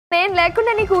నేను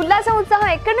లేకుండా నీకు ఉల్లాసం ఉత్సాహం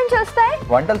ఎక్కడి నుంచి వస్తాయి?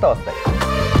 వంటలతో వస్తాయి.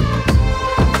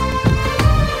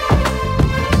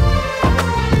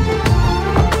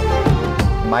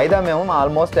 మైదా మేము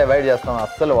ఆల్మోస్ట్ అవాయిడ్ చేస్తాం,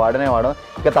 అస్సలు వాడనే వాడం.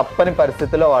 ఇక తప్పని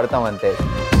పరిస్థితుల్లో వాడతాం అంతే.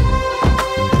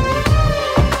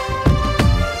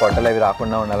 పొట్టలు అవి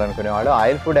రాకుండా ఉండాలనుకునేవాడు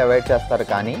ఆయిల్ ఫుడ్ అవాయిడ్ చేస్తారు,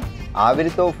 కానీ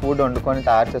ఆవిరితో ఫుడ్ వండుకొని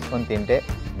తయారు చేసుకొని తింటే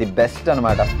ది బెస్ట్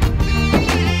అనమాట.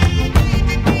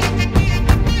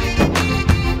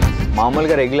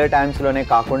 మామూలుగా రెగ్యులర్ టైమ్స్లోనే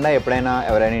కాకుండా ఎప్పుడైనా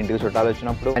ఎవరైనా ఇంటికి చుట్టాలు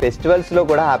వచ్చినప్పుడు ఫెస్టివల్స్లో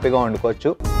కూడా హ్యాపీగా వండుకోవచ్చు.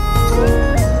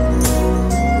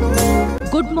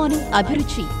 గుడ్ మార్నింగ్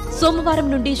అభిరుచి సోమవారం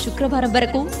నుండి శుక్రవారం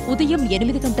వరకు ఉదయం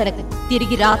 8 గంటలకు,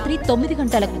 తిరిగి రాత్రి 9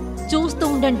 గంటలకు చూస్తూ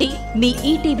ఉండండి మీ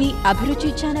ఈటీవీ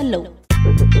అభిరుచి ఛానల్లో.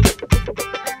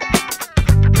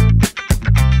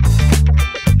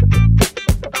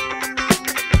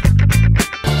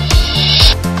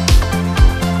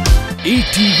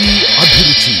 ఈటీవీ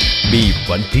అభిరుచి మీ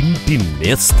వంటింటి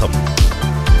నేస్తం.